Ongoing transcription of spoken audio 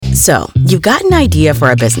So, you've got an idea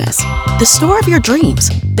for a business, the store of your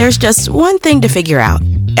dreams. There's just one thing to figure out: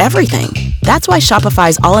 everything. That's why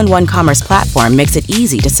Shopify's all-in-one commerce platform makes it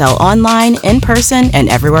easy to sell online, in person, and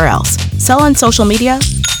everywhere else. Sell on social media,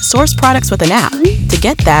 source products with an app to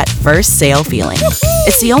get that first sale feeling.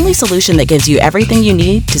 It's the only solution that gives you everything you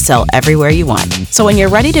need to sell everywhere you want. So when you're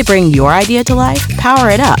ready to bring your idea to life,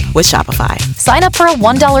 power it up with Shopify. Sign up for a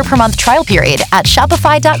 $1 per month trial period at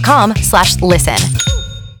shopify.com/listen.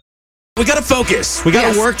 We got to focus. We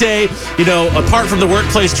got a work day. Apart from the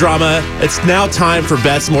workplace drama, it's now time for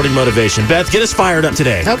Beth's morning motivation. Beth, get us fired up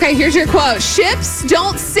today. Okay, here's your quote. Ships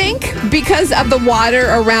don't sink because of the water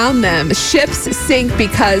around them. Ships sink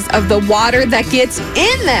because of the water that gets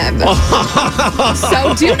in them.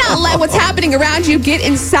 So do not let what's happening around you get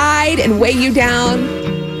inside and weigh you down.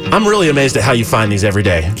 I'm really amazed at how you find these every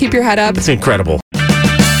day. Keep your head up. It's incredible.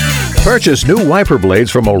 Purchase new wiper blades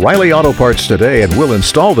from O'Reilly Auto Parts today and we'll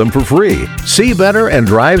install them for free. See better and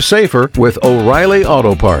drive safer with O'Reilly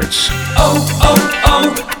Auto Parts. Oh,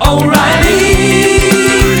 oh, oh, O'Reilly